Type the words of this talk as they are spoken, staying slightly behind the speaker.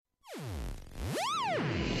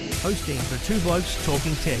hosting for Two Blokes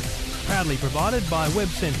Talking Tech, proudly provided by Web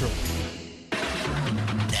Central.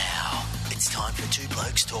 Now, it's time for Two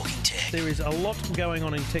Blokes Talking Tech. There is a lot going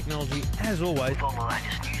on in technology, as always. With all the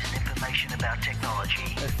latest news and information about technology.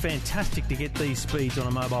 It's fantastic to get these speeds on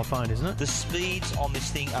a mobile phone, isn't it? The speeds on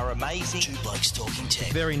this thing are amazing. Two Blokes Talking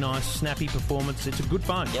Tech. Very nice, snappy performance. It's a good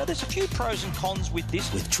phone. Yeah, there's a few pros and cons with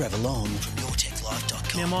this. With Trevor Long from YourTechLife.com.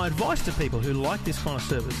 Now, my advice to people who like this kind of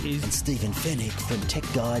service is... And Stephen Fennick from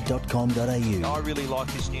TechGuide.com.au. I really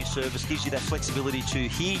like this new service. Gives you that flexibility to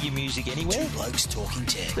hear your music anywhere. Two Blokes Talking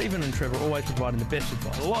Tech. Stephen and Trevor always providing the best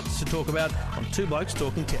advice. Lots to talk about on Two Blokes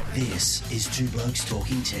Talking Tech. This is Two Blokes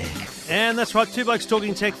Talking Tech. And that's right, Two Blokes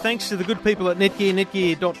Talking Tech. Thanks to the good people at Netgear,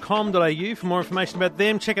 netgear.com.au. For more information about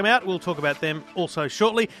them, check them out. We'll talk about them also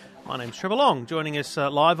shortly. My name's Trevor Long, joining us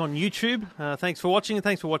live on YouTube. Thanks for watching, and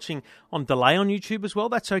thanks for watching on delay on YouTube as well.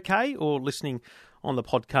 That's okay, or listening on the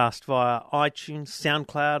podcast via iTunes,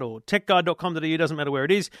 SoundCloud, or techguide.com.au. Doesn't matter where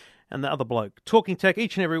it is. And the other bloke, Talking Tech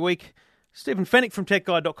each and every week, Stephen Fennick from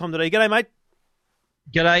techguide.com.au. G'day, mate.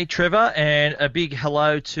 G'day, Trevor, and a big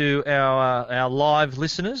hello to our live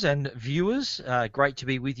listeners and viewers. Great to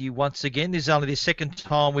be with you once again. This is only the second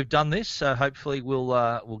time we've done this, so hopefully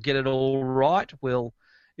we'll get it all right.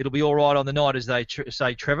 It'll be all right on the night, as they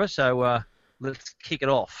say, Trevor. So let's kick it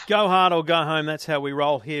off. Go hard or go home. That's how we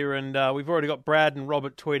roll here. And we've already got Brad and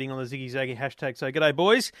Robert tweeting on the Ziggy Zaggy hashtag. So g'day,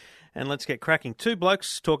 boys. And let's get cracking. Two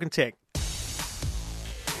Blokes Talking Tech.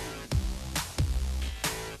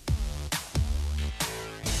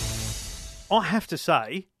 I have to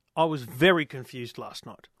say, I was very confused last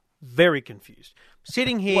night. Very confused.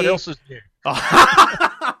 Sitting here... What else is new?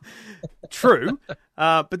 True.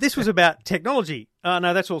 But this was about technology.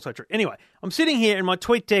 No, that's also true. Anyway, I'm sitting here and my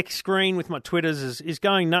TweetDeck screen with my Twitters is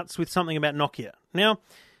going nuts with something about Nokia. Now,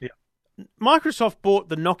 Microsoft bought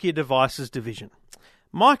the Nokia devices division.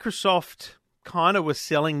 Microsoft kind of was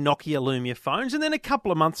selling Nokia Lumia phones, and then a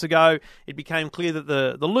couple of months ago, it became clear that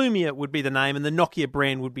the Lumia would be the name and the Nokia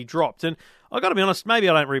brand would be dropped. And I've got to be honest, maybe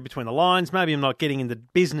I don't read between the lines, maybe I'm not getting into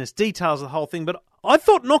business details of the whole thing, but I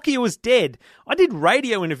thought Nokia was dead. I did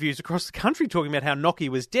radio interviews across the country talking about how Nokia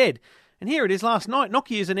was dead. And here it is last night,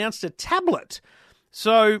 Nokia's announced a tablet.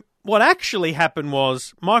 So what actually happened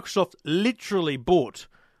was Microsoft literally bought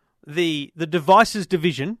the devices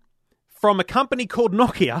division from a company called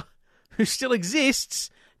Nokia, who still exists,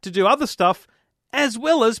 to do other stuff, as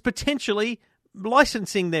well as potentially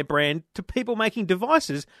licensing their brand to people making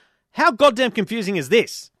devices. How goddamn confusing is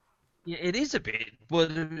this? Yeah, it is a bit. Well,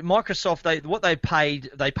 Microsoft, they paid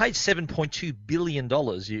 $7.2 billion,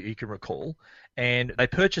 you can recall, and they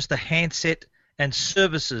purchased the handset and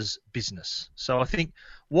services business. So I think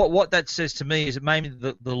what that says to me is it mainly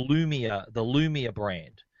the Lumia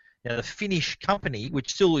brand. Now, the Finnish company,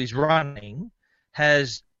 which still is running,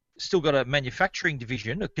 has still got a manufacturing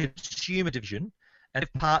division, a consumer division, and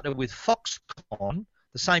they've partnered with Foxconn,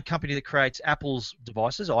 the same company that creates Apple's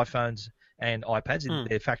devices, iPhones and iPads in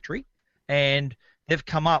their factory, and they've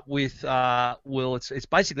come up with it's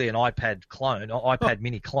basically an iPad clone, iPad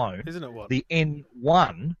mini clone, isn't it? What? The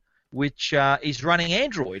N1, which is running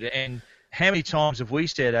Android. And how many times have we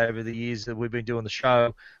said over the years that we've been doing the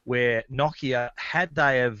show where Nokia,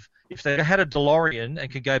 if they had a DeLorean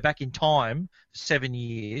and could go back in time 7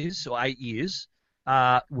 years or 8 years,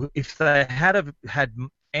 if they had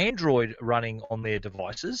Android running on their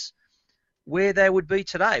devices, where they would be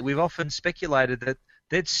today. We've often speculated that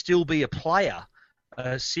there'd still be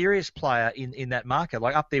a serious player in that market,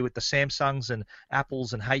 like up there with the Samsungs and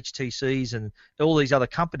Apples and HTCs and all these other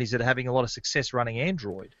companies that are having a lot of success running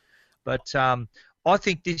Android. But I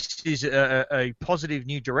think this is a positive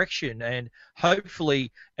new direction, and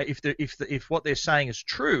hopefully, if what they're saying is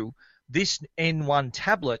true, this N1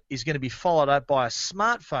 tablet is going to be followed up by a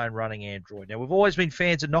smartphone running Android. Now, we've always been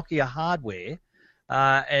fans of Nokia hardware,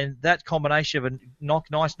 and that combination of a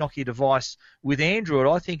nice Nokia device with Android,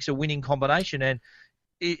 I think, is a winning combination, and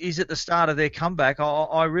is at the start of their comeback.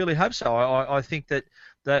 I really hope so. I think that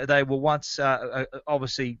they were once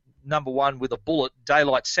obviously number one with a bullet,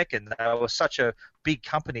 daylight second. They were such a big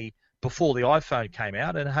company before the iPhone came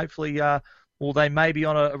out, and hopefully they may be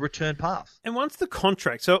on a return path. And once the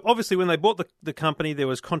contract, so obviously when they bought the company, there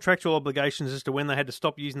was contractual obligations as to when they had to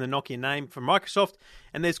stop using the Nokia name from Microsoft,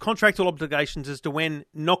 and there's contractual obligations as to when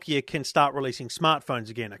Nokia can start releasing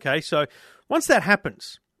smartphones again, okay? So once that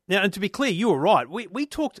happens, now, and to be clear, you were right. We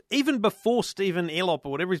talked even before Stephen Elop,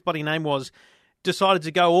 or whatever his bloody name was, decided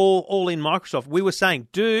to go all in Microsoft. We were saying,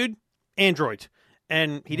 dude, Android.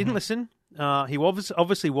 And he didn't listen. He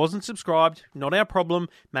obviously wasn't subscribed. Not our problem.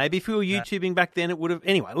 Maybe if we were YouTubing back then, it would have.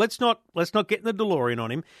 Anyway, let's not get in the DeLorean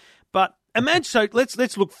on him. But imagine, so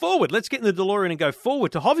let's look forward. Let's get in the DeLorean and go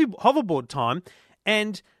forward to hoverboard time.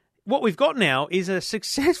 And what we've got now is a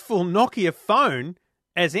successful Nokia phone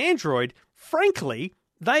as Android. Frankly,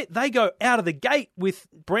 they go out of the gate with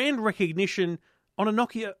brand recognition on a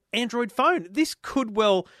Nokia Android phone. This could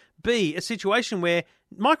well be a situation where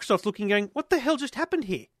Microsoft's looking going, what the hell just happened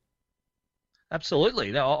here?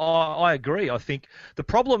 Absolutely. No, I agree. I think the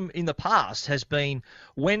problem in the past has been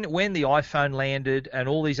when the iPhone landed and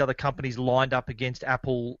all these other companies lined up against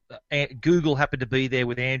Apple, Google happened to be there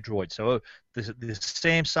with Android. So the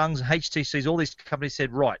Samsungs, HTCs, all these companies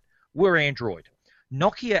said, right, we're Android.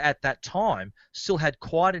 Nokia at that time still had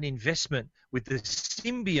quite an investment with the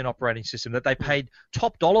Symbian operating system that they paid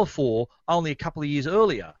top dollar for only a couple of years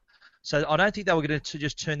earlier. So I don't think they were going to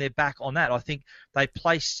just turn their back on that. I think they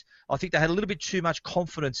had a little bit too much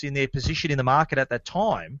confidence in their position in the market at that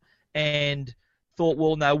time and thought,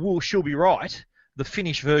 well, no, she'll be right. The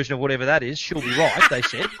Finnish version of whatever that is, she'll be right, they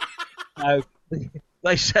said.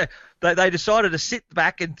 So they decided to sit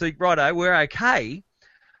back and think, righto, we're okay.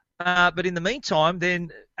 But in the meantime,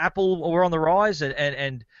 then Apple were on the rise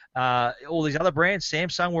and all these other brands,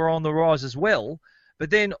 Samsung were on the rise as well. But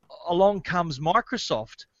then along comes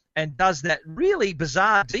Microsoft and does that really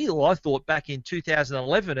bizarre deal, I thought, back in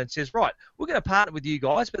 2011 and says, right, we're going to partner with you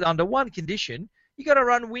guys, but under one condition, you got to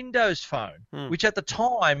run Windows Phone, which at the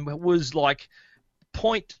time was like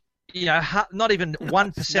not even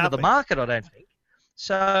 1% of the market, I don't think.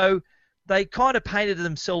 So they kind of painted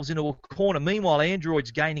themselves into a corner. Meanwhile,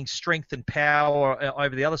 Android's gaining strength and power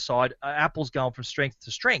over the other side. Apple's going from strength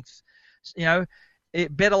to strength.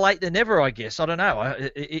 Better late than never, I guess. I don't know.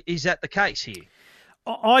 Is that the case here?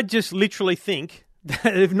 I just literally think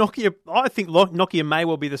that if Nokia may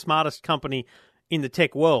well be the smartest company in the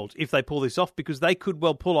tech world if they pull this off, because they could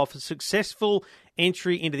well pull off a successful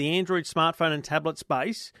entry into the Android smartphone and tablet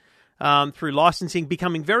space through licensing,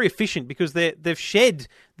 becoming very efficient because they've shed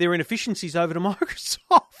their inefficiencies over to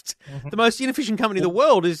Microsoft. Mm-hmm. The most inefficient company in the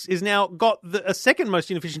world is now got a second most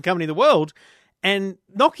inefficient company in the world. And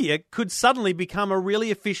Nokia could suddenly become a really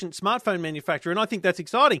efficient smartphone manufacturer, and I think that's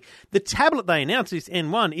exciting. The tablet they announced, this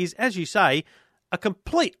N1, is, as you say, a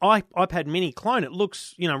complete iPad mini clone. It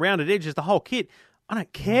looks, rounded edges, the whole kit. I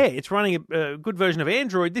don't care. It's running a good version of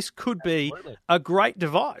Android. This could be a great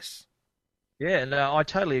device. Yeah, no, I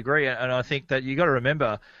totally agree, and I think that you got to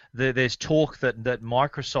remember there's talk that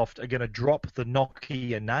Microsoft are going to drop the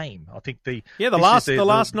Nokia name. I think the last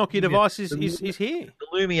Nokia device is here. The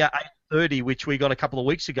Lumia 830, which we got a couple of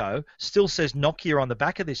weeks ago, still says Nokia on the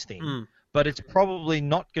back of this thing, but it's probably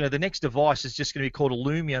not going to. The next device is just going to be called a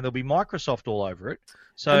Lumia, and there'll be Microsoft all over it.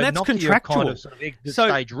 So and that's Nokia contractual. Kind of sort of exit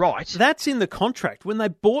stage right. That's in the contract when they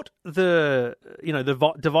bought the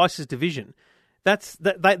devices division.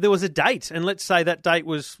 There was a date, and let's say that date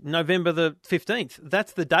was November the 15th.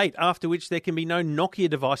 That's the date after which there can be no Nokia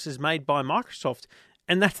devices made by Microsoft,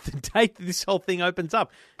 and that's the date that this whole thing opens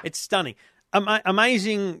up. It's stunning.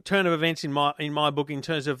 Amazing turn of events in my book in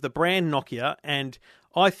terms of the brand Nokia, and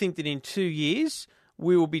I think that in 2 years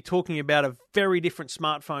we will be talking about a very different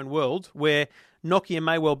smartphone world where Nokia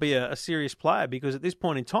may well be a serious player, because at this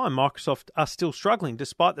point in time Microsoft are still struggling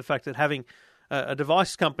despite the fact that having a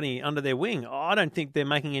device company under their wing. I don't think they're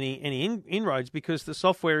making any inroads because the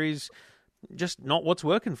software is just not what's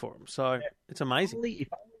working for them. So it's amazing. If only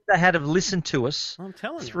they had have listened to us, I'm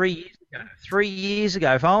telling you. 3 years ago. 3 years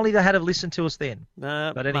ago. If only they had have listened to us then.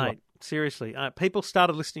 But anyway. Mate, seriously, people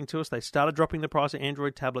started listening to us. They started dropping the price of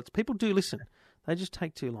Android tablets. People do listen. They just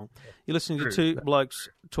take too long. You're listening to Two Blokes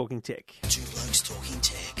Talking Tech. Two Blokes Talking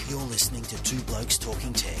Tech. You're listening to Two Blokes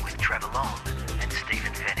Talking Tech With Trevor Long and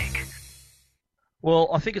Stephen Fennick. Well,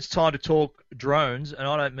 I think it's time to talk drones, and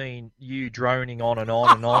I don't mean you droning on and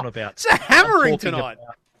on and on about... It's a hammering tonight.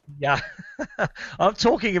 I'm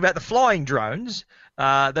talking about the flying drones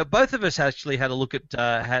that both of us actually had a look at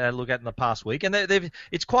in the past week, and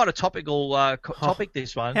it's quite a topical topic.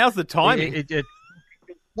 This one. How's the timing?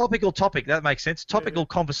 Topical topic. That makes sense. Topical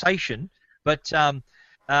conversation, but.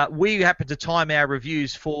 We happen to time our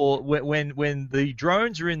reviews for when the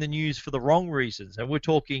drones are in the news for the wrong reasons, and we're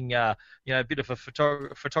talking, a bit of a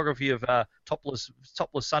photography of topless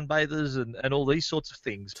sunbathers and all these sorts of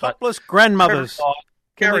things. Topless grandmothers.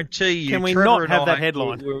 Guarantee Can we Trevor not and have I that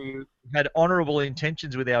headline? We had honourable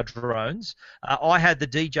intentions with our drones. I had the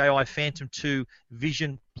DJI Phantom 2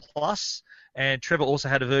 Vision Plus, and Trevor also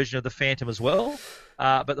had a version of the Phantom as well.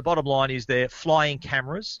 But the bottom line is they're flying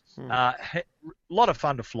cameras. A lot of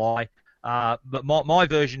fun to fly. But my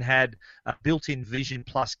version had a built-in Vision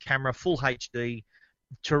Plus camera, full HD,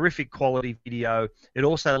 terrific quality video. It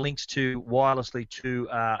also links wirelessly to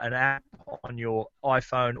an app on your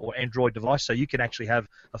iPhone or Android device, so you can actually have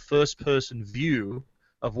a first-person view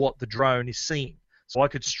of what the drone is seeing. So I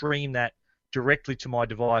could stream that directly to my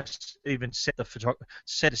device, even set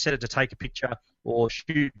it to take a picture or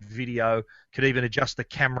shoot video. Could even adjust the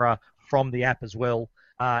camera from the app as well,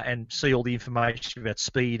 and see all the information about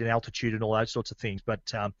speed and altitude and all those sorts of things.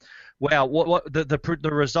 But wow, what the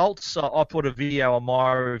results? I put a video on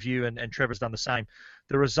my review, and Trevor's done the same.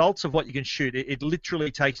 The results of what you can shoot, it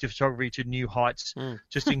literally takes your photography to new heights.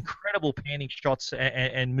 Just incredible panning shots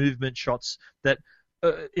and movement shots that.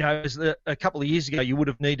 A couple of years ago, you would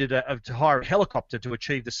have needed to hire a helicopter to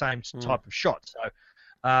achieve the same type of shot. So,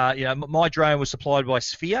 my drone was supplied by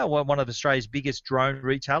Sphere, one of Australia's biggest drone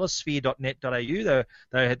retailers, sphere.net.au.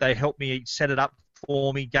 They helped me set it up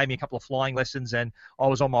for me, gave me a couple of flying lessons, and I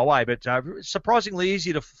was on my way. But surprisingly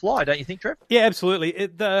easy to fly, don't you think, Trev? Yeah, absolutely.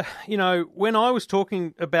 When I was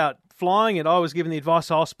talking about flying it, I was given the advice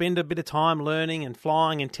I'll spend a bit of time learning and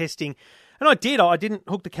flying and testing. And I did. I didn't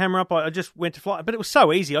hook the camera up. I just went to fly. But it was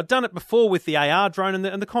so easy. I'd done it before with the AR drone,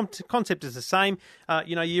 and the concept is the same.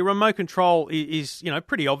 Your remote control is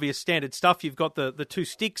pretty obvious standard stuff. You've got the two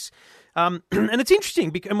sticks. And it's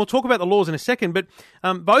interesting, and we'll talk about the laws in a second, but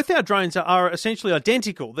both our drones are essentially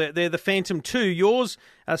identical. They're the Phantom 2. Yours,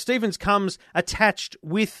 Stephen's, comes attached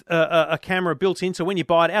with a camera built in, so when you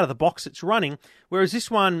buy it out of the box, it's running. Whereas this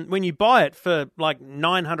one, when you buy it for like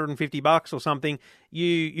 $950 or something,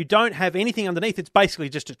 you don't have anything underneath. It's basically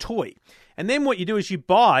just a toy. And then what you do is you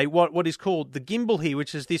buy what is called the gimbal here,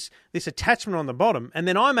 which is this attachment on the bottom, and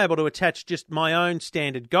then I'm able to attach just my own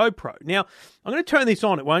standard GoPro. Now, I'm going to turn this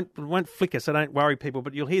on. It won't flicker, so don't worry, people,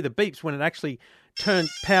 but you'll hear the beeps when it actually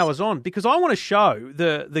powers on, because I want to show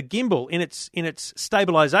the gimbal in its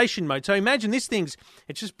stabilization mode. So imagine it's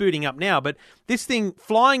just booting up now, but this thing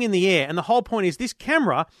flying in the air, and the whole point is this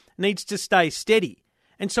camera needs to stay steady.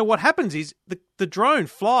 And so what happens is the drone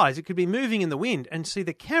flies. It could be moving in the wind, and see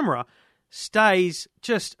the camera stays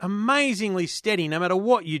just amazingly steady no matter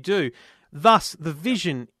what you do. Thus, the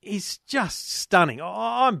vision is just stunning.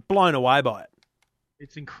 I'm blown away by it.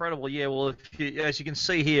 It's incredible, yeah. Well, as you can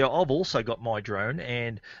see here, I've also got my drone,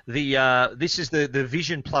 and this is the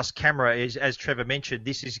Vision Plus camera. As Trevor mentioned,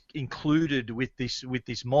 this is included with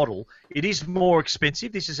this model. It is more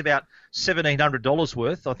expensive. This is about $1,700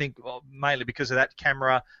 worth, I think, mainly because of that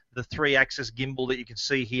camera, the 3-axis gimbal that you can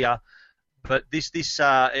see here. But this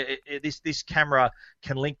camera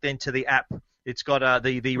can link then to the app. It's got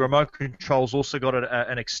the remote control's also got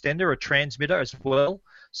an extender, a transmitter as well,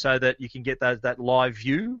 so that you can get that live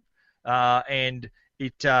view. And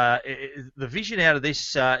the vision out of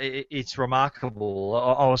this, it's remarkable.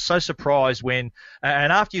 I was so surprised and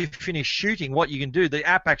after you finish shooting, what you can do, the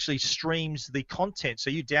app actually streams the content. So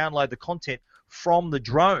you download the content from the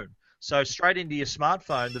drone. So straight into your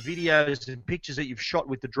smartphone, the videos and pictures that you've shot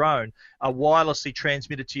with the drone are wirelessly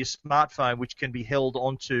transmitted to your smartphone, which can be held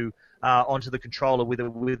onto the controller with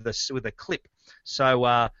a clip.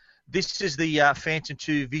 So this is the Phantom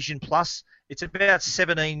 2 Vision Plus. It's about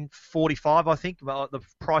 $1,745, I think. The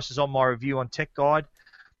price is on my review on Tech Guide.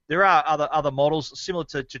 There are other models similar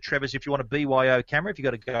to Trevor's. If you want a BYO camera, if you've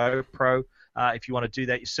got a GoPro, if you want to do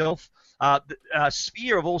that yourself.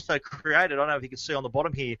 Sphere have also created, I don't know if you can see on the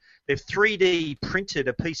bottom here, they've 3D printed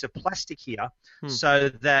a piece of plastic here so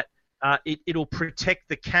that it'll protect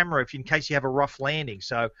the camera in case you have a rough landing.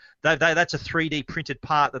 So that's a 3D printed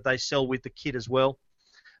part that they sell with the kit as well.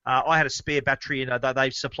 I had a spare battery, and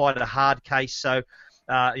they've supplied a hard case, so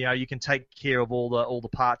you can take care of all the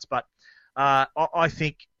parts. But I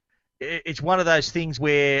think it's one of those things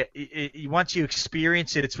where once you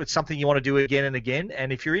experience it, it's something you want to do again and again.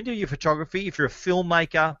 And if you're into your photography, if you're a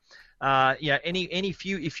filmmaker,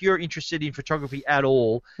 if you're interested in photography at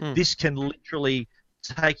all, this can literally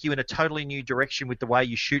take you in a totally new direction with the way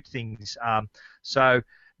you shoot things. So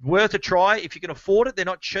worth a try if you can afford it. They're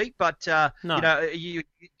not cheap, but you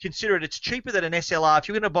consider it. It's cheaper than an SLR. If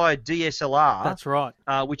you're going to buy a DSLR, that's right,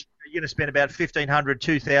 which you're going to spend about $1,500,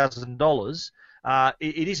 $2,000.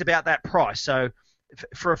 It is about that price. So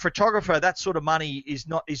for a photographer, that sort of money is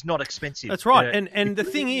not expensive. That's right. And the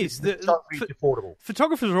thing is, affordable.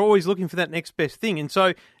 Photographers are always looking for that next best thing. And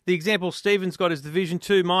so the example Stephen's got is the Vision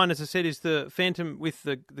 2. Mine, as I said, is the Phantom with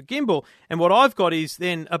the gimbal. And what I've got is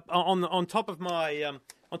then on top of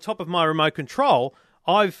my remote control,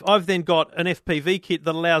 I've then got an FPV kit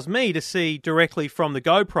that allows me to see directly from the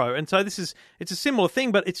GoPro. And so it's a similar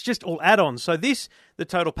thing, but it's just all add-ons. So the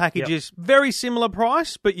total package is very similar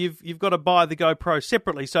price, but you've got to buy the GoPro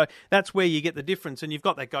separately. So that's where you get the difference, and you've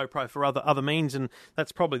got that GoPro for other means, and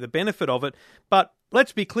that's probably the benefit of it. But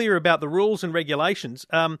let's be clear about the rules and regulations.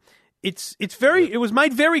 It was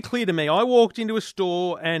made very clear to me. I walked into a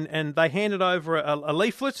store and they handed over a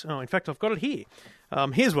leaflet. Oh, in fact, I've got it here.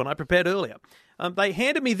 Here's one I prepared earlier. They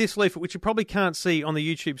handed me this leaflet, which you probably can't see on the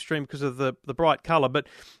YouTube stream because of the bright colour, but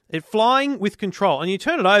it's Flying with Control. And you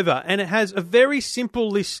turn it over and it has a very simple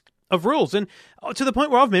list of rules, and to the point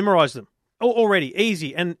where I've memorised them already,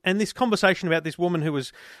 easy. And this conversation about this woman who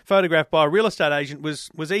was photographed by a real estate agent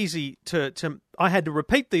was easy to I had to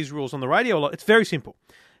repeat these rules on the radio a lot. It's very simple.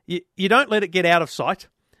 You don't let it get out of sight.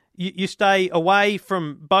 You stay away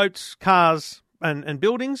from boats, cars, and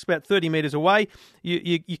buildings, about 30 metres away.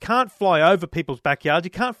 You can't fly over people's backyards. You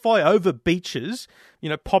can't fly over beaches,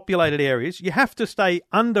 populated areas. You have to stay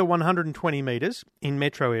under 120 metres in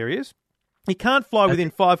metro areas. You can't fly within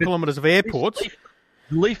 5 kilometres of airports.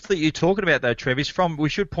 The leaflet you're talking about, though, Trev, is from, we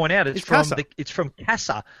should point out, it's from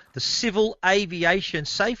CASA, the Civil Aviation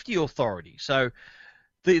Safety Authority. So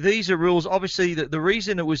these are rules. Obviously, the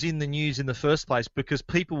reason it was in the news in the first place because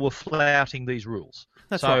people were flouting these rules.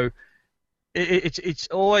 That's right. It's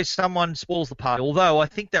always someone spoils the party. Although I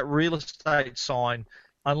think that real estate sign,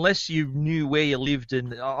 unless you knew where you lived,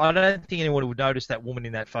 and I don't think anyone would notice that woman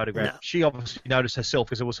in that photograph. No. She obviously noticed herself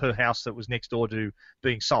because it was her house that was next door to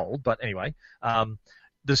being sold. But anyway,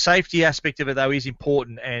 the safety aspect of it though is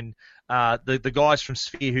important, and the guys from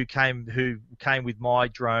Sphere who came with my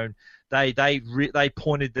drone. They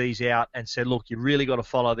pointed these out and said, look, you really got to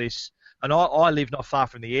follow this. And I live not far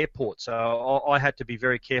from the airport, so I had to be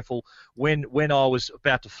very careful. When I was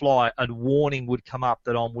about to fly, a warning would come up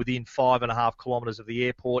that I'm within 5.5 kilometres of the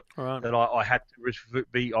airport, right. That I had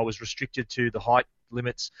to I was restricted to the height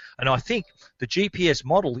limits. And I think the GPS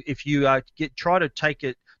model, if you try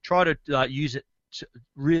to use it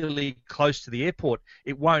really close to the airport,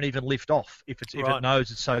 it won't even lift off if it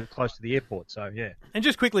knows it's so close to the airport. So yeah. And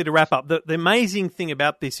just quickly to wrap up, the amazing thing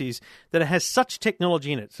about this is that it has such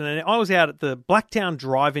technology in it. So I was out at the Blacktown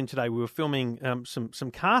Drive-In today. We were filming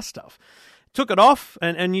some car stuff. Took it off,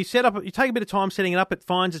 and you take a bit of time setting it up. It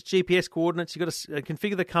finds its GPS coordinates. You've got to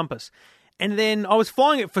configure the compass. And then I was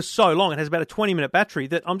flying it for so long. It has about a 20-minute battery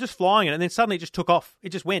that I'm just flying it, and then suddenly it just took off. It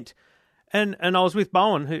just went. And I was with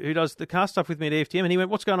Bowen, who does the car stuff with me at EFTM, and he went,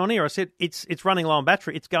 what's going on here? I said, it's running low on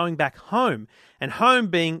battery. It's going back home, and home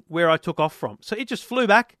being where I took off from. So it just flew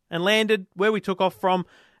back and landed where we took off from,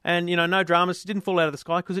 and, no dramas. It didn't fall out of the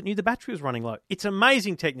sky because it knew the battery was running low. It's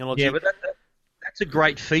amazing technology. Yeah, but that's a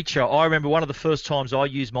great feature. I remember one of the first times I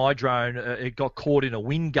used my drone, it got caught in a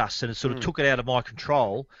wind gust, and it sort of took it out of my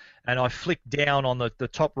control, and I flicked down on the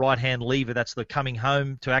top right-hand lever. That's the coming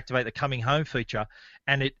home, to activate the coming home feature,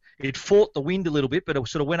 and it fought the wind a little bit, but it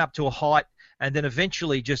sort of went up to a height and then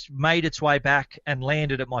eventually just made its way back and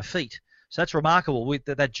landed at my feet. So that's remarkable with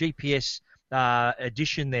that GPS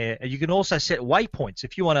addition there. You can also set waypoints.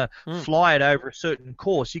 If you want to fly it over a certain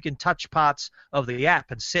course, you can touch parts of the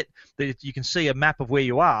app and set that you can see a map of where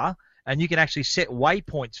you are, and you can actually set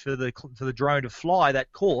waypoints for the drone to fly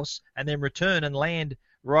that course and then return and land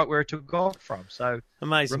right where it took off from. So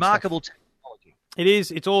amazing, remarkable stuff. It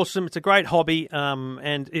is. It's awesome. It's a great hobby,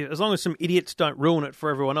 and as long as some idiots don't ruin it for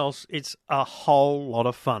everyone else, it's a whole lot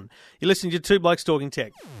of fun. You're listening to Two Blokes Talking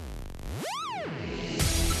Tech.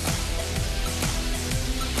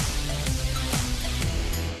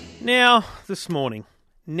 Now, this morning,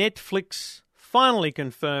 Netflix finally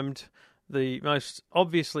confirmed the most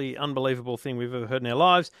obviously unbelievable thing we've ever heard in our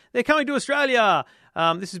lives. They're coming to Australia.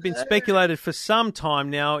 This has been speculated for some time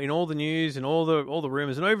now in all the news and all the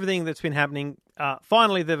rumours and everything that's been happening.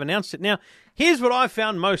 Finally, they've announced it. Now, here's what I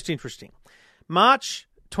found most interesting. March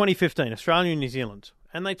 2015, Australia and New Zealand.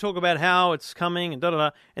 And they talk about how it's coming and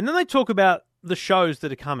da-da-da. And then they talk about the shows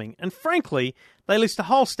that are coming. And frankly, they list a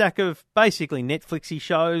whole stack of basically Netflixy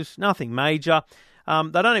shows, nothing major.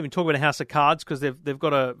 They don't even talk about a House of Cards because they've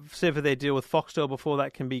got to sever their deal with Foxtel before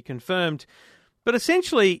that can be confirmed. But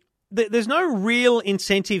essentially, there's no real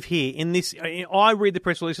incentive here in this. I read the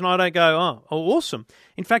press release and I don't go, oh, awesome.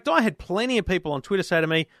 In fact, I had plenty of people on Twitter say to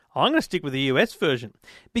me, I'm going to stick with the US version.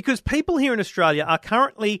 Because people here in Australia are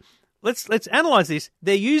currently, let's analyse this,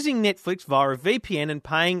 they're using Netflix via a VPN and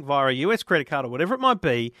paying via a US credit card or whatever it might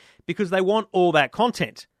be because they want all that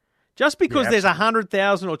content. Just because there's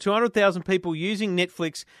 100,000 or 200,000 people using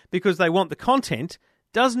Netflix because they want the content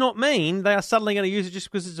does not mean they are suddenly going to use it just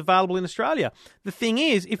because it's available in Australia. The thing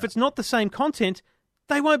is, if it's not the same content,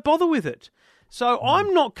 they won't bother with it. So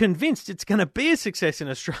I'm not convinced it's going to be a success in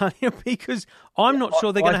Australia because I'm not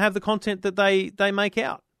sure they're going to have the content that they make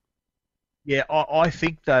out. Yeah, I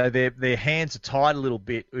think though their hands are tied a little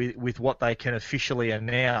bit with what they can officially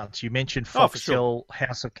announce. You mentioned Foxtel,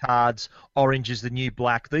 House of Cards, Orange is the New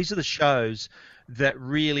Black. These are the shows that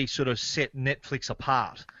really sort of set Netflix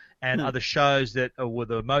apart and are the shows that were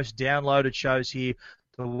the most downloaded shows here,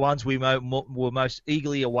 the ones we were most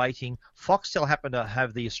eagerly awaiting. Foxtel happened to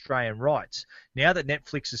have the Australian rights. Now that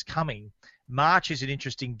Netflix is coming, March is an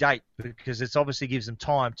interesting date because it obviously gives them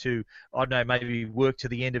time to, I don't know, maybe work to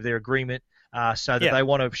the end of their agreement so that they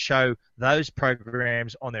want to show those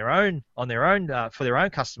programs on their own for their own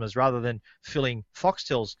customers rather than filling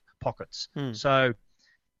Foxtel's pockets. So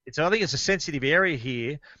I think it's a sensitive area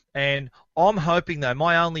here, and I'm hoping, though,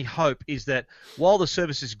 my only hope is that while the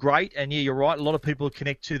service is great, and you're right, a lot of people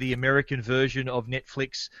connect to the American version of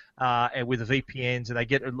Netflix and with the VPNs, and they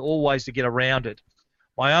get all ways to get around it.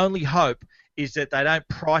 My only hope is that they don't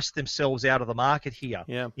price themselves out of the market here.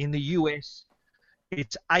 Yeah. In the US,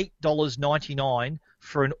 it's $8.99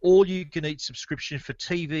 for an all-you-can-eat subscription for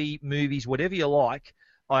TV, movies, whatever you like.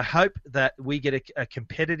 I hope that we get a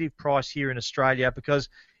competitive price here in Australia, because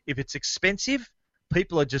if it's expensive,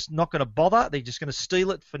 people are just not going to bother. They're just going to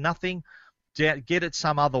steal it for nothing, get it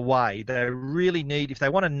some other way. They really need, if they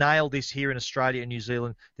want to nail this here in Australia and New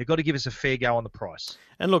Zealand, they've got to give us a fair go on the price.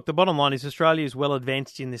 And look, the bottom line is Australia is well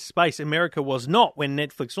advanced in this space. America was not when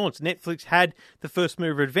Netflix launched. Netflix had the first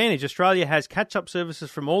mover advantage. Australia has catch-up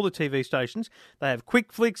services from all the TV stations. They have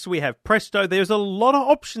Quick Flicks, we have Presto. There's a lot of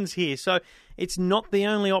options here, so it's not the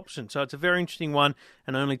only option. So it's a very interesting one,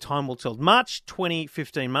 and only time will tell. March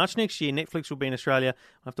 2015, March next year, Netflix will be in Australia.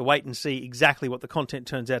 I'll have to wait and see exactly what the content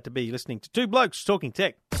turns out to be. You're listening to Two Blokes Talking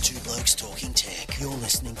Tech. Two Blokes Talking Tech. You're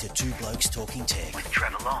listening to Two Blokes Talking Tech. With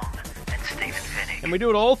Trevor Long and Stephen Fennick. And we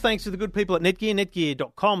do it all thanks to the good people at Netgear,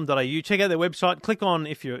 netgear.com.au. Check out their website. Click on,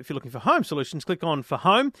 if you're looking for home solutions, click on for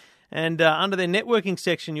home. And under their networking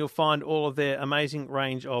section, you'll find all of their amazing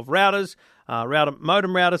range of routers, modem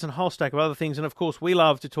routers, and a whole stack of other things. And, of course, we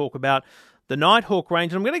love to talk about the Nighthawk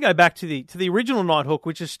range. And I'm going to go back to the original Nighthawk,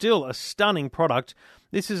 which is still a stunning product.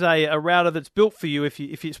 This is a router that's built for you, if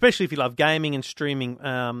you, especially if you love gaming and streaming,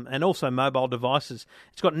 and also mobile devices.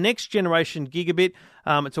 It's got next generation gigabit.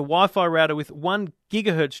 It's a Wi-Fi router with 1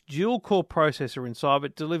 gigahertz dual-core processor inside.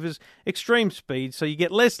 It delivers extreme speed, so you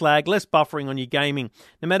get less lag, less buffering on your gaming.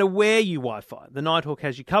 No matter where you Wi-Fi, the Nighthawk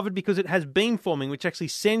has you covered because it has beamforming, which actually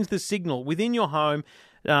sends the signal within your home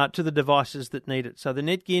to the devices that need it. So the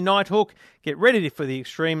Netgear Nighthawk, get ready for the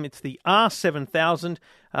extreme. It's the R7000,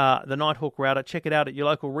 the Nighthawk router. Check it out at your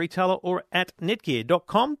local retailer or at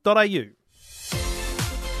netgear.com.au.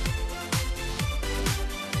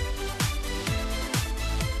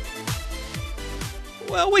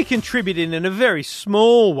 Well, we contributed in a very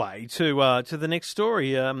small way to the next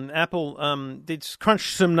story. Apple did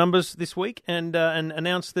crunch some numbers this week and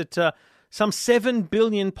announced that some 7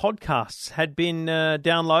 billion podcasts had been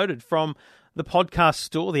downloaded from the podcast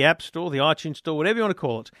store, the App Store, the iTunes Store, whatever you want to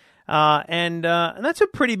call it. And that's a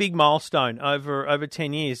pretty big milestone over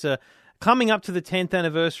 10 years. Coming up to the 10th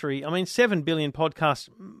anniversary, I mean, 7 billion podcasts,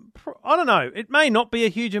 I don't know, it may not be a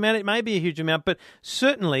huge amount, it may be a huge amount, but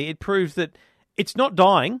certainly it proves that it's not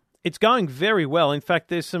dying. It's going very well. In fact,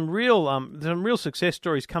 there's some real success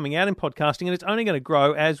stories coming out in podcasting, and it's only going to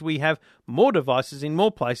grow as we have more devices in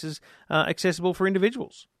more places accessible for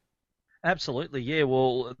individuals. Absolutely, yeah.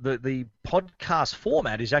 Well, the podcast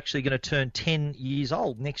format is actually going to turn 10 years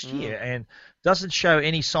old next year and doesn't show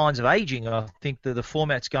any signs of aging. I think that the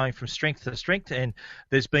format's going from strength to strength, and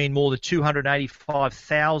there's been more than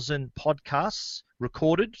 285,000 podcasts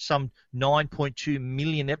recorded, some 9.2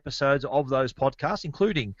 million episodes of those podcasts,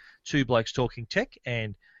 including Two Blokes Talking Tech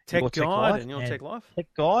and Tech Guide and Your Tech Life. Tech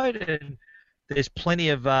Guide, and there's plenty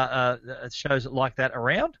of shows like that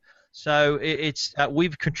around. So it's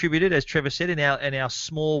we've contributed, as Trevor said, in our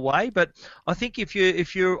small way. But I think if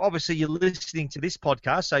you're obviously you're listening to this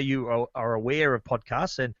podcast, so you are aware of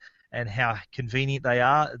podcasts and how convenient they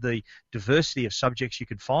are, the diversity of subjects you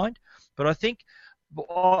can find. But I think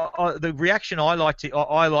the reaction I like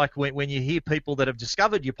when you hear people that have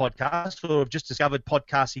discovered your podcast or have just discovered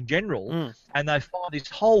podcasts in general, and they find this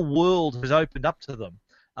whole world has opened up to them.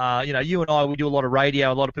 You and I, we do a lot of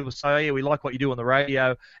radio. A lot of people say, oh, yeah, we like what you do on the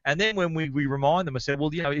radio. And then when we remind them, I said, well,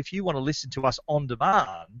 if you want to listen to us on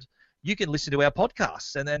demand, you can listen to our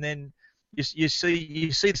podcasts. And then you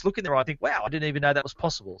see this look in there. I think, wow, I didn't even know that was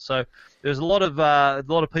possible. So there's a lot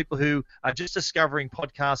of people who are just discovering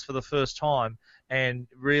podcasts for the first time and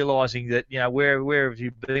realizing that, where have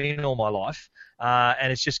you been all my life?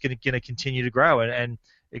 And it's just going to continue to grow. And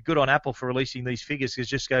good on Apple for releasing these figures, because it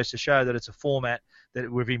just goes to show that it's a format that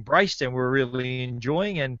we've embraced and we're really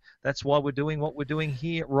enjoying, and that's why we're doing what we're doing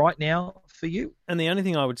here right now for you. And the only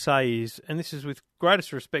thing I would say is, and this is with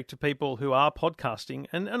greatest respect to people who are podcasting,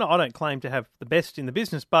 and I don't claim to have the best in the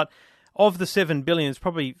business, but of the 7 billion, it's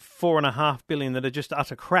probably 4.5 billion that are just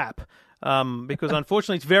utter crap. Because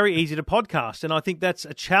unfortunately it's very easy to podcast. And I think that's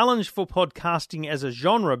a challenge for podcasting as a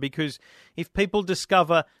genre, because if people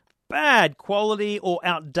discover bad quality or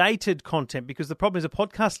outdated content, because the problem is a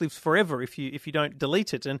podcast lives forever if you don't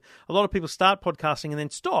delete it. And a lot of people start podcasting and then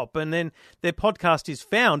stop, and then their podcast is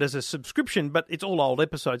found as a subscription, but it's all old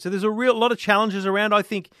episodes. So there's a lot of challenges around. I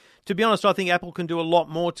think, to be honest, I think Apple can do a lot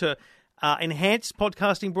more to enhance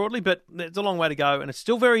podcasting broadly, but it's a long way to go, and it's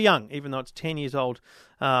still very young, even though it's 10 years old.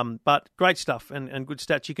 But great stuff and good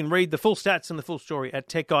stats. You can read the full stats and the full story at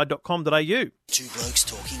techguide.com.au. Two Blokes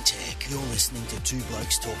Talking Tech. You're listening to Two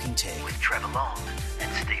Blokes Talking Tech with Trevor Long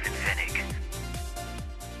and Stephen Fennick.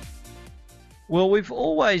 Well, we've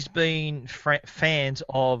always been fans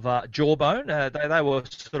of Jawbone. They were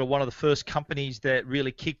sort of one of the first companies that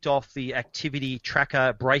really kicked off the activity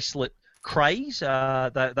tracker bracelet craze.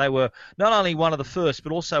 They were not only one of the first,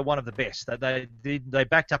 but also one of the best. They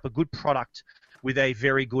backed up a good product with a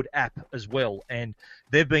very good app as well, and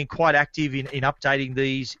they've been quite active in updating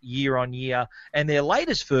these year on year. And their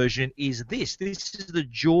latest version is this. This is the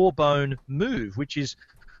Jawbone Move, which is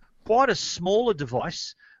quite a smaller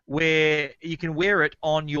device where you can wear it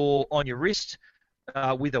on your wrist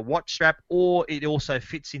with a watch strap, or it also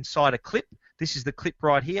fits inside a clip. This is the clip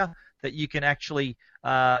right here that you can actually,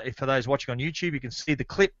 for those watching on YouTube, you can see the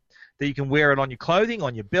clip that you can wear it on your clothing,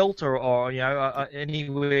 on your belt, or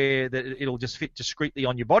anywhere that it'll just fit discreetly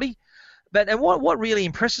on your body. And what really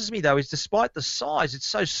impresses me, though, is despite the size, it's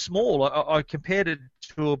so small. I compared it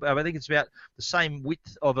to, I think it's about the same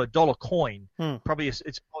width of a dollar coin. Probably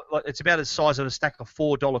it's about the size of a stack of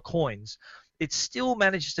 $4 coins. It still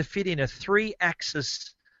manages to fit in a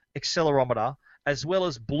 3-axis accelerometer, as well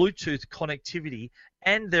as Bluetooth connectivity,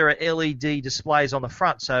 and there are LED displays on the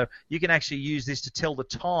front, so you can actually use this to tell the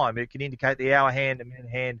time. It can indicate the hour hand and minute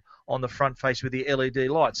hand on the front face with the LED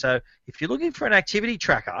light. So if you're looking for an activity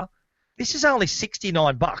tracker, this is only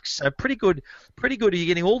 $69, so pretty good. You're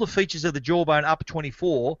getting all the features of the Jawbone Up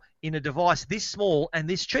 24 in a device this small and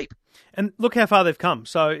this cheap. And look how far they've come.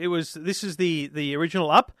 So this is the original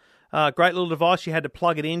Up, great little device. You had to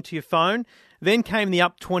plug it into your phone. Then came the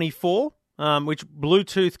Up 24. Which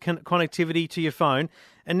Bluetooth connectivity to your phone,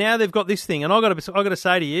 and now they've got this thing. And I got to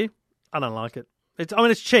say to you, I don't like it.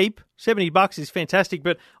 It's cheap. $70 is fantastic,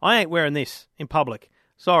 but I ain't wearing this in public.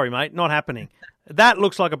 Sorry, mate, not happening. That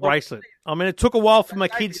looks like a bracelet. I mean, it took a while for my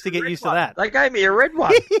kids to get used to that. They gave me a red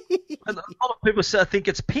one. A lot of people think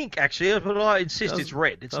it's pink, actually, but I insist it's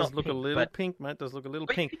red. It does look a little pink, mate. Does look a little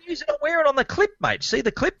pink. You can use it and wear it on the clip, mate. See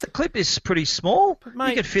the clip? The clip is pretty small. But, mate,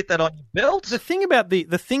 you can fit that on your belt. The thing about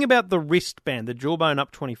the wristband, the Jawbone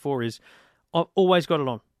Up 24, is I've always got it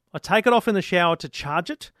on. I take it off in the shower to charge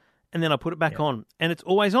it, and then I put it back on, and it's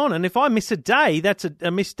always on. And if I miss a day, that's a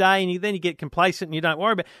missed day, and then you get complacent and you don't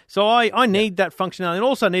worry about it. So I need that functionality, and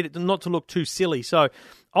also need it not to look too silly. So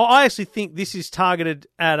I actually think this is targeted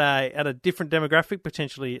at a different demographic,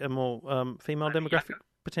 potentially a more female demographic,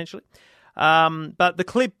 potentially. But the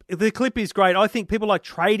clip is great. I think people like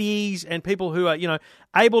tradies and people who are,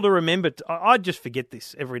 able to remember. I'd just forget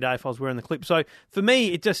this every day if I was wearing the clip. So for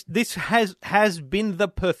me, this has been the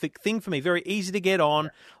perfect thing for me. Very easy to get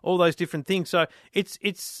on, all those different things. So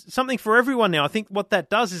it's something for everyone now. I think what that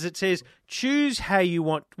does is it says choose how you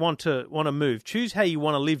want to move, choose how you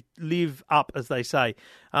want to live up, as they say.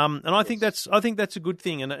 And I think that's a good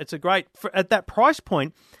thing, and it's a great at that price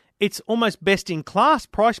point. It's almost best-in-class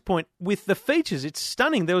price point with the features. It's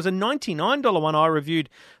stunning. There was a $99 one I reviewed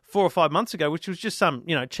 4 or 5 months ago, which was just some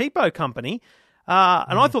cheapo company,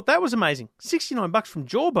 and I thought that was amazing. $69 from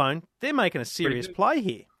Jawbone. They're making a serious play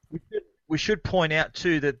here. We should point out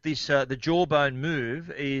too that this the Jawbone Move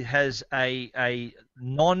has a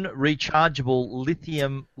non-rechargeable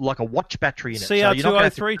lithium, like a watch battery in it. CR203 so you're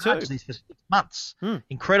not going to too. These for 6 months.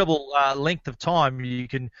 Incredible length of time you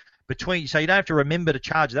can. So you don't have to remember to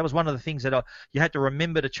charge. That was one of the things that you had to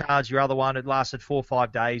remember to charge your other one. It lasted 4 or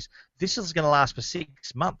 5 days. This is going to last for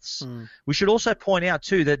 6 months. We should also point out,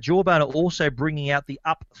 too, that Jawbone are also bringing out the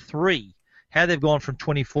Up 3. How they've gone from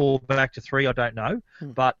 24 back to 3, I don't know.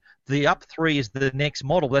 But The Up 3 is the next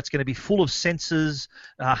model. That's going to be full of sensors,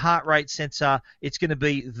 heart rate sensor. It's going to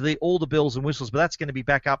be all the bells and whistles, but that's going to be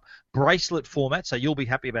back up bracelet format, so you'll be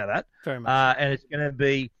happy about that. Very much. And it's going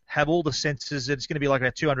to have all the sensors. It's going to be like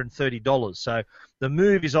about $230. So the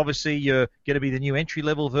Move is obviously going to be the new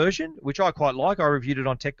entry-level version, which I quite like. I reviewed it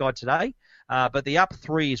on Tech Guide today. But the Up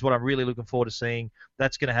 3 is what I'm really looking forward to seeing.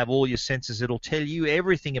 That's going to have all your sensors. It'll tell you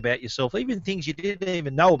everything about yourself, even things you didn't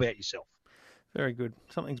even know about yourself. Very good.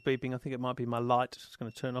 Something's beeping. I think it might be my light. It's going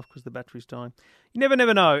to turn off because the battery's dying. You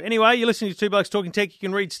never know. Anyway, you're listening to Two Blokes Talking Tech. You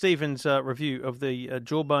can read Stephen's review of the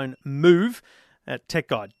Jawbone Move at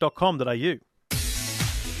techguide.com.au.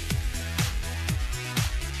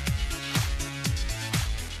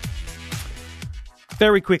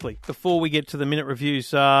 Very quickly, before we get to the minute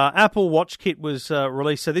reviews, Apple Watch Kit was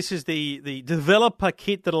released. So this is the developer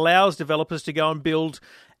kit that allows developers to go and build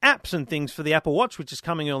apps and things for the Apple Watch, which is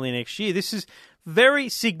coming early next year. This is very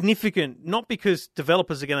significant, not because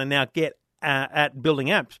developers are going to now get at building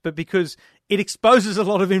apps, but because it exposes a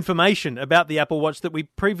lot of information about the Apple Watch that we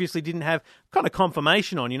previously didn't have kind of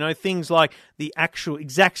confirmation on, things like the actual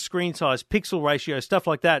exact screen size, pixel ratio, stuff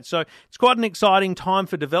like that. So it's quite an exciting time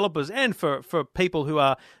for developers and for people who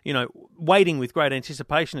are, waiting with great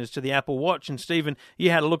anticipation as to the Apple Watch. And Stephen, you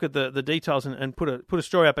had a look at the details and put a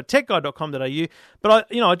story up at techguide.com.au. But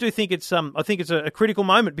I do think it's a critical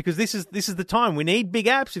moment because this is the time we need big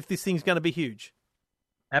apps if this thing's going to be huge.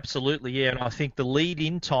 Absolutely, yeah, and I think the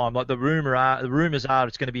lead-in time, like the rumours are,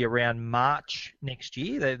 it's going to be around March next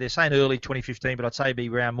year. They're saying early 2015, but I'd say it'd be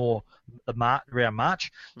around around March.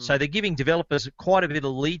 So they're giving developers quite a bit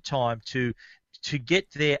of lead time to get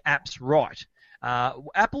their apps right.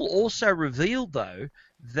 Apple also revealed, though,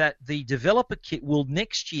 that the developer kit will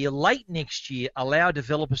late next year, allow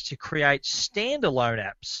developers to create standalone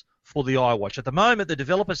apps for the iWatch. At the moment, the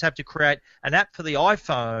developers have to create an app for the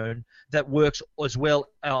iPhone that works as well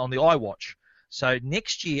on the iWatch. So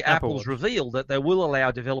next year, Apple's revealed that they will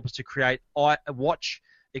allow developers to create watch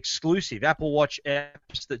exclusive Apple Watch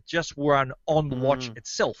apps that just run on the watch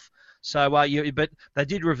itself. So, but they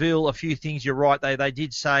did reveal a few things. You're right. They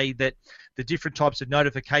did say that the different types of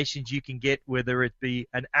notifications you can get, whether it be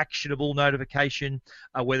an actionable notification,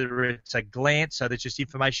 whether it's a glance, so there's just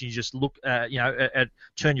information you just look,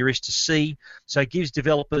 turn your wrist to see. So it gives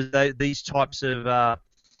developers these types of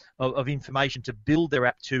information to build their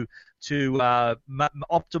app to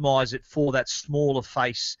optimize it for that smaller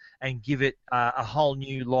face and give it a whole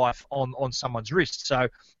new life on someone's wrist. So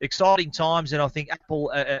exciting times, and I think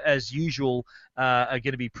Apple, as usual, are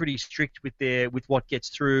going to be pretty strict with what gets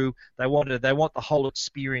through. They want the whole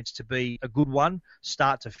experience to be a good one,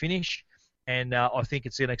 start to finish, and I think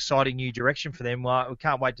it's an exciting new direction for them. We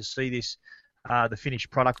can't wait to see this, the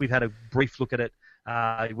finished product. We've had a brief look at it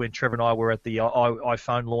when Trevor and I were at the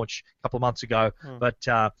iPhone launch a couple of months ago. But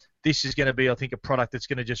this is going to be, I think, a product that's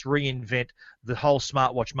going to just reinvent the whole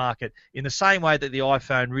smartwatch market in the same way that the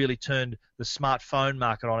iPhone really turned the smartphone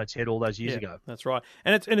market on its head all those years ago. That's right.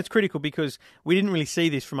 And it's critical because we didn't really see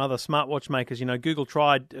this from other smartwatch makers. Google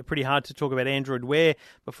tried pretty hard to talk about Android Wear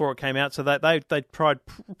before it came out, so they tried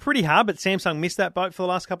pretty hard, but Samsung missed that boat for the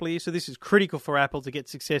last couple of years, so this is critical for Apple to get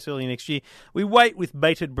success early next year. We wait with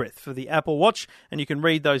bated breath for the Apple Watch, and you can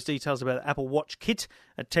read those details about Apple Watch Kit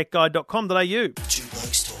at techguide.com.au. Two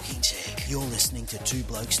Blokes Talking Tech. You're listening to Two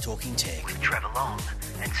Blokes Talking Tech with Trevor Long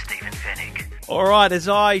and Stephen Fennick. All right, as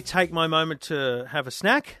I take my moment to have a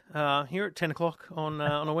snack here at 10 o'clock on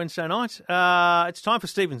a Wednesday night, it's time for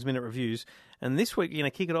Stephen's Minute Reviews. And this week, you're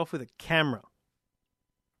going to kick it off with a camera.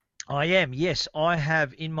 I am, yes. I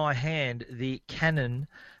have in my hand the Canon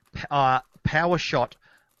PowerShot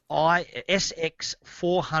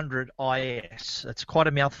SX400 IS. That's quite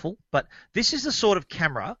a mouthful, but this is the sort of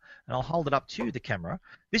camera, and I'll hold it up to the camera.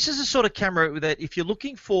 This is the sort of camera that if you're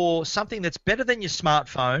looking for something that's better than your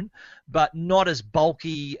smartphone, but not as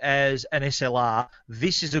bulky as an SLR,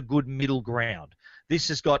 this is a good middle ground. This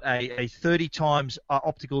has got a 30 times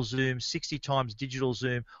optical zoom, 60 times digital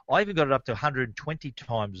zoom. I even got it up to 120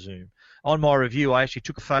 times zoom. On my review, I actually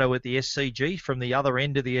took a photo at the SCG from the other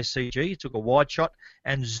end of the SCG, took a wide shot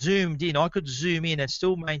and zoomed in. I could zoom in and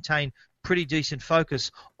still maintain pretty decent focus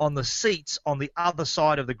on the seats on the other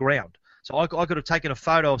side of the ground. So I could have taken a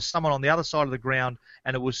photo of someone on the other side of the ground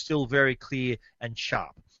and it was still very clear and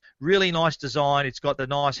sharp. Really nice design. It's got the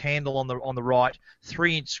nice handle on the right,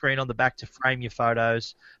 3-inch screen on the back to frame your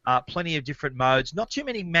photos. Plenty of different modes. Not too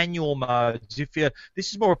many manual modes.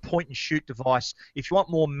 This is more a point-and-shoot device. If you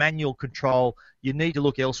want more manual control, you need to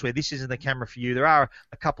look elsewhere. This isn't the camera for you. There are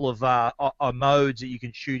a couple of modes that you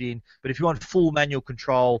can shoot in, but if you want full manual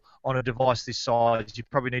control on a device this size, you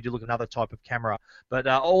probably need to look at another type of camera. But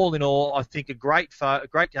all in all, I think a great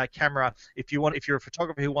camera if you're a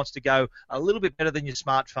photographer who wants to go a little bit better than your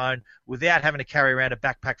smartphone without having to carry around a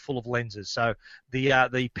backpack full of lenses. So the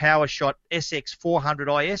PowerShot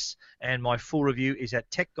SX400IS, and my full review is at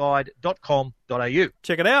techguide.com.au.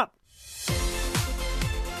 Check it out.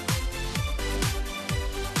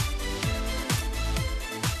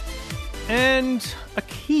 And a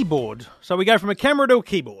keyboard. So we go from a camera to a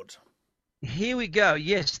keyboard. Here we go.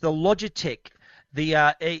 Yes, the Logitech, the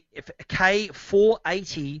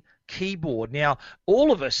K480 keyboard. Now,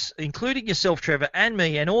 all of us, including yourself, Trevor, and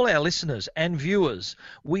me, and all our listeners and viewers,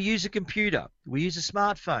 we use a computer. We use a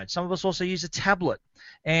smartphone. Some of us also use a tablet.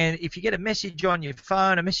 And if you get a message on your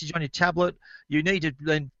phone, a message on your tablet, you need to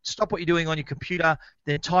then stop what you're doing on your computer,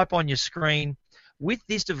 then type on your screen. With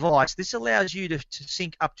this device, this allows you to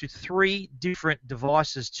sync up to 3 different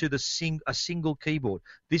devices to a single keyboard.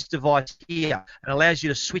 This device here, and allows you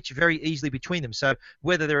to switch very easily between them. So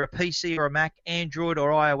whether they're a PC or a Mac, Android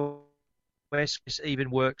or iOS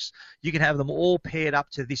even works. You can have them all paired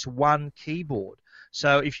up to this one keyboard.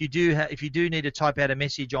 So if you do need to type out a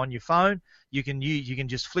message on your phone, you can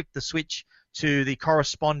just flick the switch to the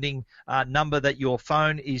corresponding number that your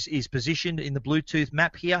phone is positioned in the Bluetooth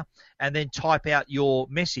map here, and then type out your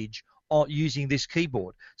message using this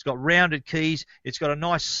keyboard. It's got rounded keys. It's got a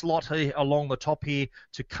nice slot here along the top here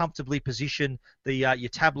to comfortably position your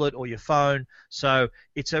tablet or your phone. So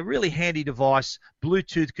it's a really handy device.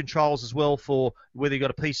 Bluetooth controls as well for whether you've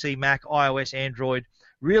got a PC, Mac, iOS, Android.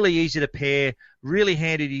 Really easy to pair, really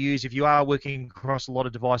handy to use if you are working across a lot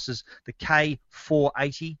of devices. The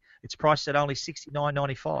K480, it's priced at only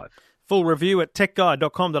 $69.95. Full review at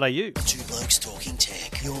techguide.com.au. Two Blokes Talking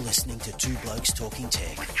Tech. You're listening to Two Blokes Talking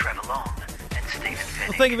Tech. With Trevor Long and Stephen Fennick.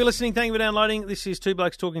 Well, thank you for listening. Thank you for downloading. This is Two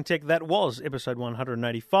Blokes Talking Tech. That was episode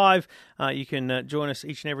 185. You can join us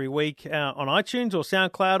each and every week on iTunes or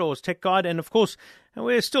SoundCloud or as Tech Guide. And, of course,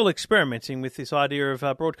 we're still experimenting with this idea of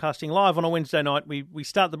broadcasting live on a Wednesday night. We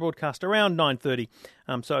start the broadcast around 9:30.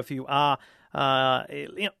 So if you are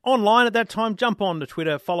online at that time, jump on to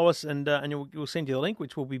Twitter, follow us, and we'll send you the link,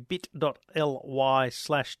 which will be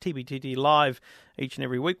bit.ly/TBTT live each and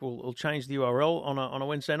every week. We'll change the URL on a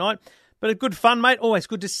Wednesday night. But a good fun, mate. Always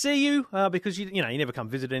good to see you because you never come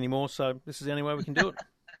visit anymore. So this is the only way we can do it.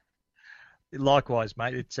 Likewise,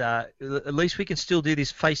 mate. It's at least we can still do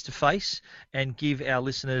this face to face and give our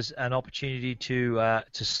listeners an opportunity to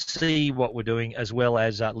see what we're doing as well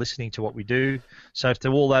as listening to what we do. So, to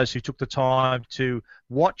all those who took the time to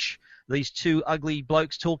watch these two ugly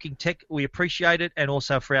blokes talking tech, we appreciate it. And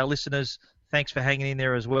also for our listeners, thanks for hanging in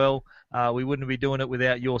there as well. We wouldn't be doing it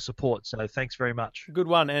without your support. So, thanks very much. Good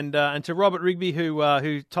one. And to Robert Rigby,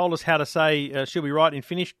 who told us how to say "she'll be right" in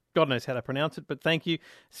Finnish. God knows how to pronounce it, but thank you.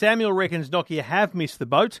 Samuel reckons Nokia have missed the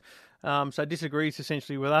boat, so disagrees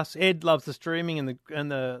essentially with us. Ed loves the streaming and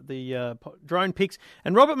the drone pics.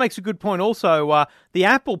 And Robert makes a good point also. The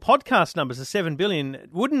Apple podcast numbers, the 7 billion,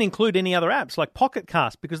 wouldn't include any other apps like Pocket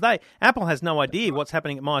Cast because Apple has no idea what's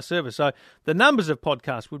happening at my server. So the numbers of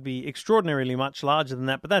podcasts would be extraordinarily much larger than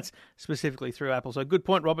that, but that's specifically through Apple. So good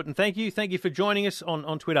point, Robert, and thank you. Thank you for joining us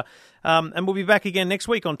on Twitter. And we'll be back again next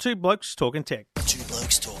week on Two Blokes Talking Tech. Two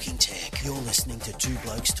Blokes Talking Tech. You're listening to Two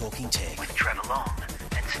Blokes Talking Tech. With Trevor Long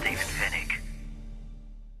and Stephen Fennick.